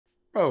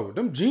Bro,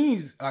 them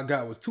jeans I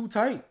got was too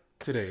tight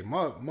today.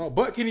 My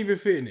butt can't even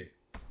fit in it.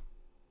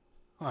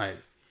 Like,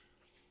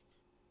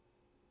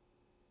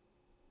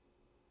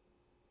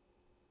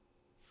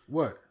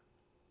 what?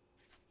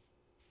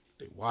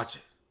 They watch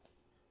it.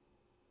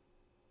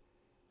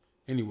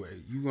 Anyway,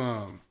 you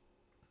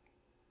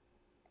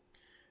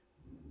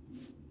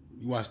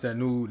watched that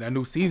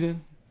new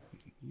season?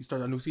 You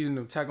start that new season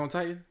of Attack on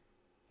Titan?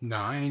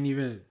 Nah, I ain't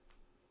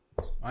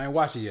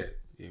watched it yet.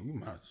 Yeah, we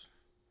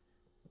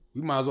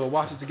might as well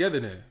watch it together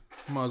then.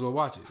 We might as well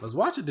watch it. Let's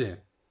watch it then.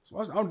 Let's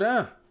watch it. I'm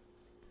down.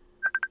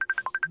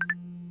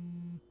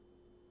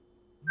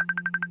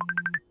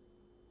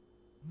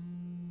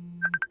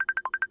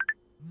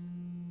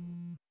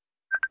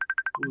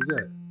 Who was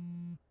that?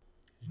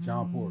 It's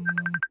John Pork.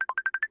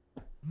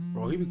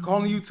 Bro, he be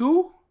calling you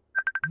too?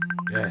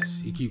 Yes,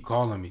 he keep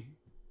calling me.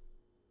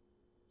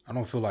 I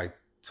don't feel like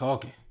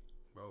talking.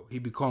 Bro, he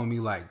be calling me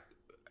like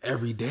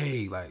every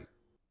day, like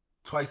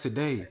twice a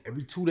day,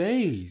 every 2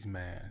 days,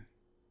 man.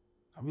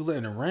 I be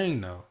letting it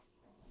rain though.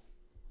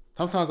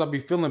 Sometimes I be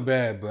feeling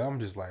bad, but I'm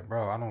just like,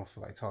 bro, I don't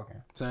feel like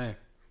talking. Same.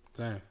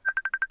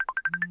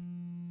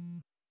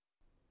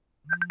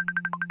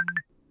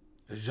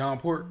 It's John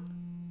Pork?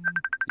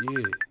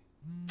 Yeah.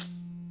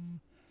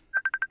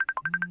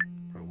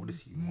 Bro, what does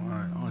he want?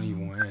 I don't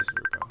even want to answer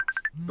it, bro.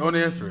 Don't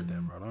answer it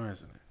then, bro. Don't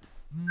answer it.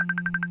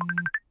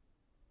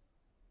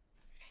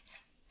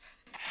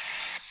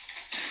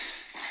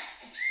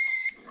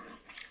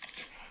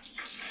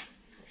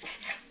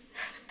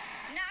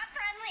 Not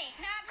friendly.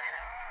 Not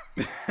friendly.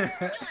 You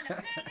want to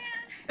play again?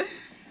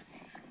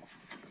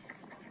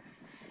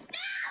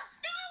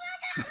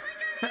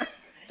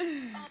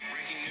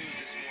 Breaking news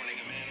this morning,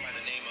 a man by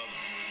the name of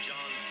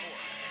John Pork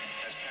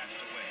has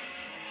passed away.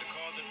 The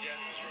cause of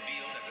death was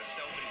revealed as a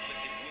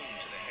self-inflicted wound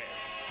to the head.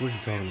 What's he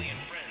talking Family about?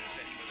 and friends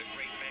said he was a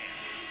great man,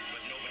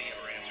 but nobody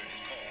ever answered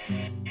his calls.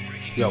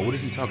 Yo, what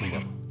is he talking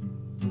about?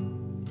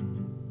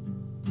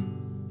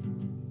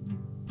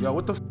 Yo,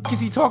 what the fuck is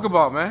he talking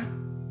about, man?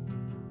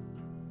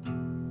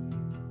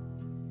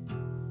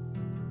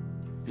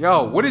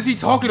 Yo, what is he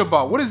talking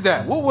about? What is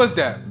that? What was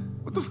that?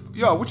 What the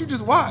yo, what you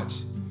just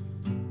watched?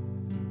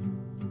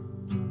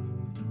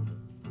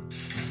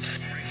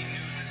 Breaking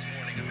news this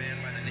morning, a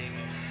man by the name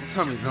of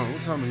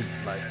Don't tell me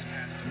like has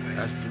passed away.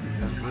 that's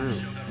real.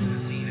 Showed up to the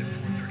scene at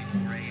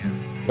 4:34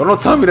 a.m. Yo, don't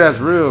tell me that's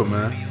real,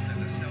 man. Revealed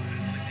as a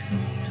self-inflicted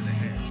wound to the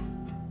head.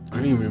 I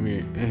ain't even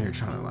in here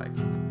trying to like.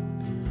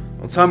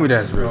 Don't tell me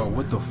that's real.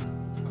 What the?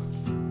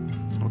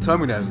 Don't tell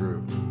me that's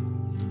real,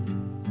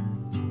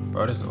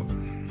 bro. This over.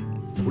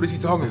 What is he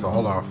talking? It's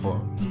all our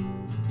fault.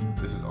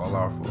 This is all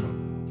our fault.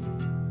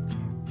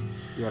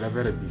 Yo, that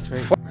better be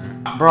fake,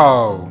 man.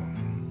 Bro.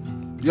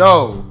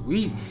 Yo,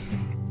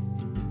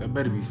 that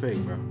better be fake,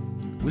 bro.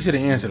 We should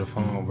have answered the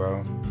phone,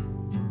 bro.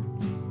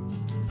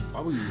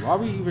 Why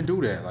we even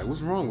do that? Like,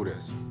 what's wrong with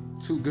us?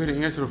 Too good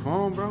to answer the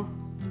phone, bro?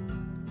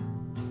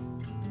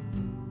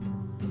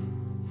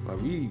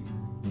 Like,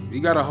 we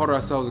gotta hold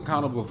ourselves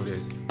accountable for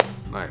this.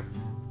 Like,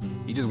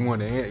 we just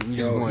wanted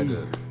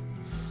to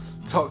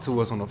talk to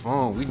us on the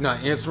phone. We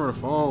not answering the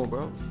phone,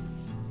 bro.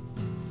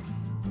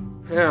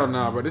 Hell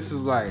nah, bro. This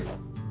is like,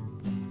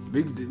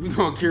 we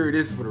gonna carry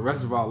this for the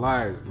rest of our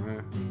lives,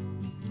 man.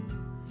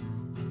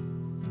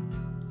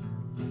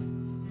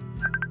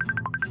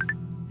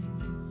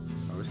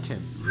 Oh, this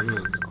can't be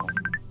real.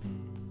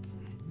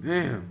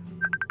 Damn.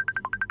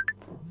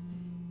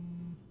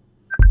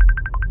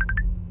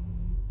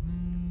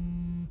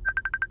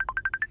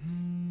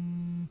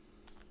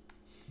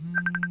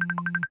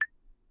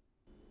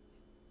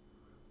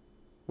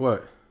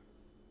 What?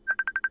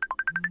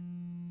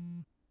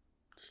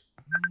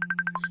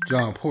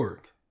 John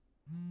Pork.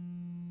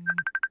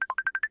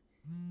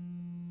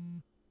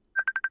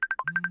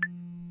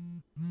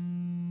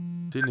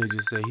 Didn't they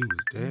just say he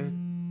was dead?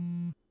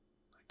 Like,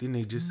 didn't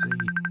they just say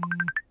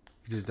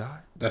he just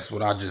died? That's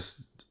what I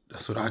just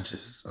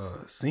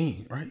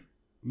seen, right?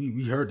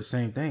 We heard the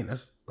same thing.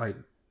 That's like,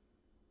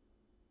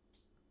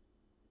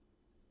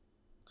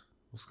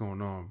 what's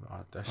going on?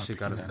 That shit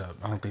gotta be up.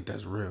 I don't think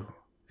that's real.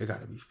 It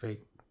gotta be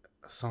fake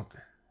or something.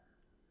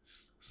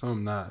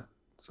 Something not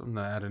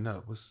adding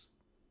up.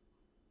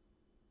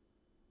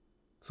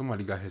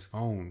 Somebody got his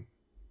phone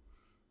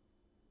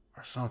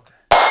or something.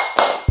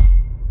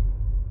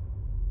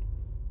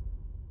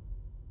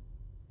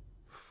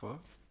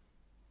 Fuck.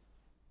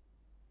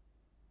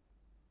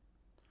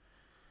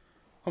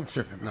 I'm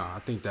tripping, man. Nah, I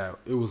think that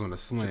it was on a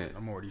slant.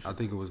 I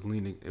think it was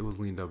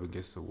leaned up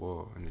against the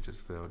wall and it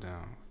just fell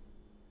down.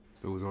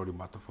 It was already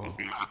about to fall.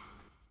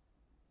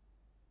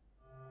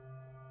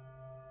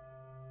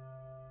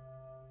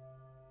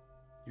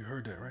 You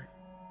heard that, right?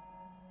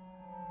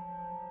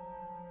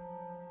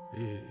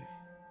 Yeah.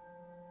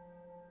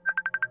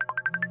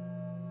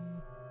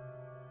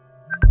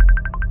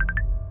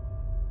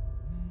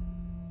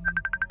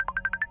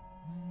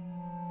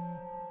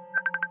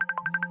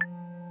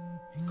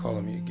 He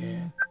calling me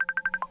again.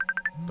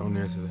 Don't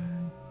answer that.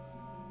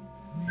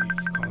 Yeah,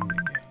 he's calling me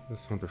again.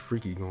 There's something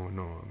freaky going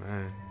on,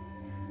 man.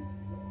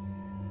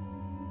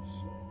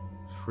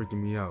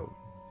 freaking me out.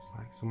 It's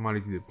like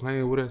somebody's either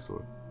playing with us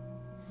or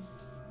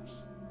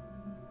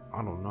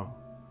I don't know.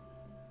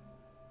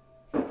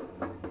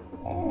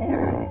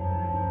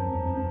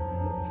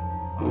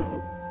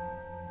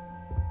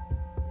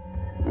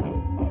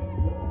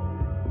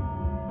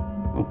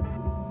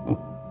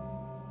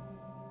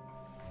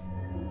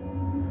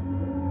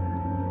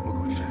 We'll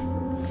go check.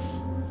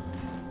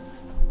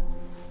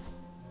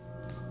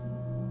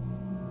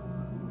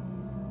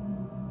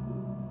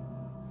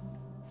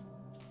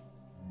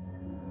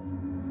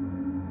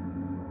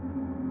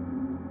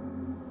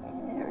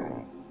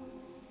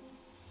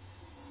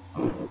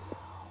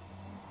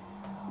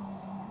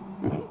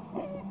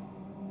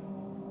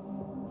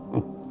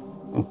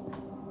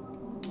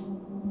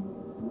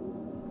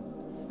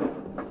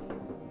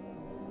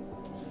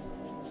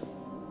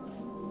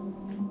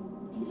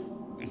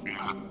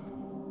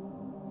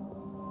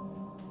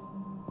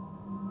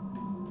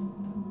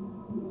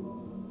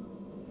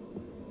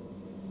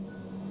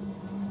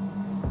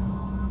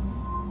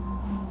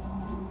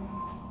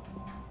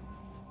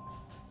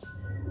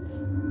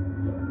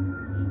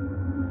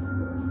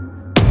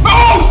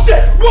 Oh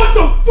shit! What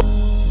the f?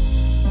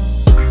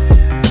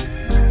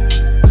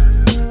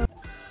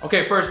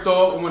 Okay, first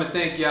off, I want to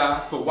thank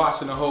y'all for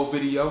watching the whole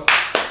video.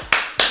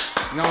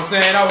 You know what I'm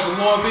saying? That was a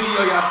long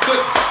video. Y'all stuck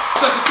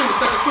it through it.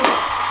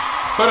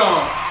 But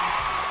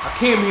I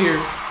came here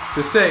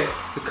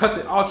to cut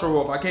the outro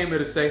off. I came here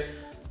to say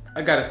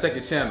I got a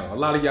second channel. A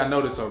lot of y'all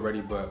know this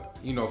already, but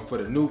you know, for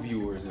the new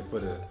viewers and for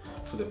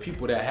the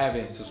people that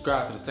haven't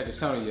subscribed to the second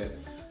channel yet,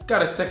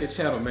 got a second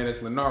channel, man. It's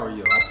Lenarr.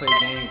 I play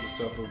games and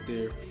stuff up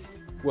there.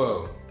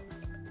 Whoa.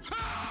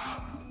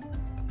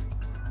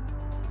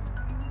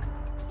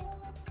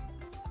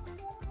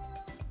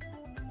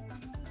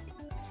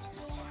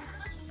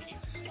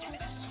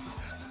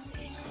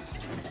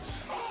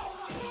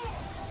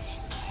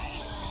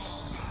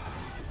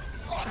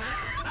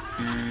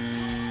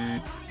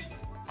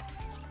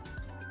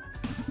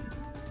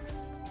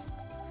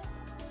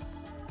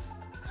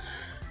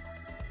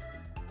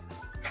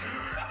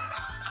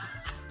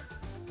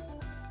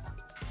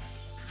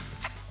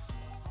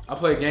 I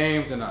play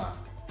games and I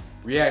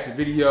react to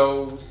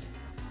videos,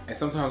 and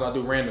sometimes I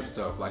do random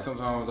stuff. Like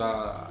sometimes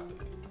I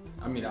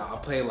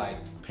play like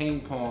ping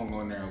pong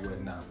on there and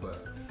whatnot.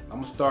 But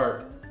I'm gonna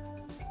start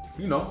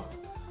doing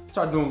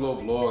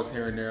little vlogs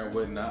here and there and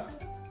whatnot,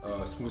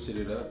 switching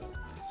it up.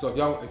 So if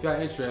y'all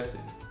interested,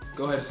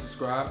 go ahead and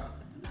subscribe.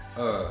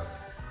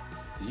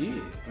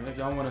 Yeah, and if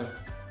y'all wanna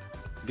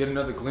get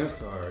another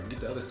glimpse or get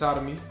the other side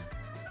of me,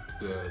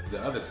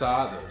 the other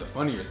side, the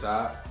funnier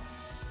side,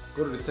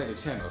 go to the second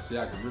channel so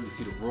y'all can really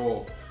see the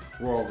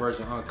raw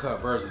version,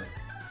 uncut version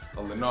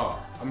of Lenarr.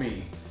 I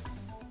mean,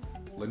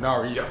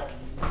 Lenarrio.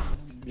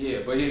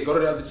 Yeah, but yeah, go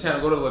to the other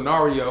channel, go to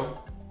Lenarrio.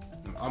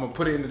 I'm gonna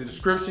put it in the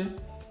description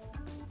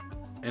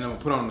and I'm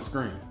gonna put it on the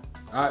screen.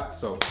 Alright,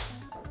 so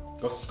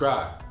go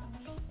subscribe.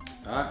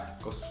 Alright,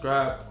 go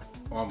subscribe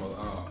or I'm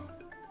gonna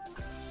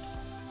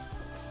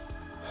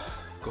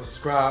go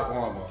subscribe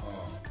or I'm gonna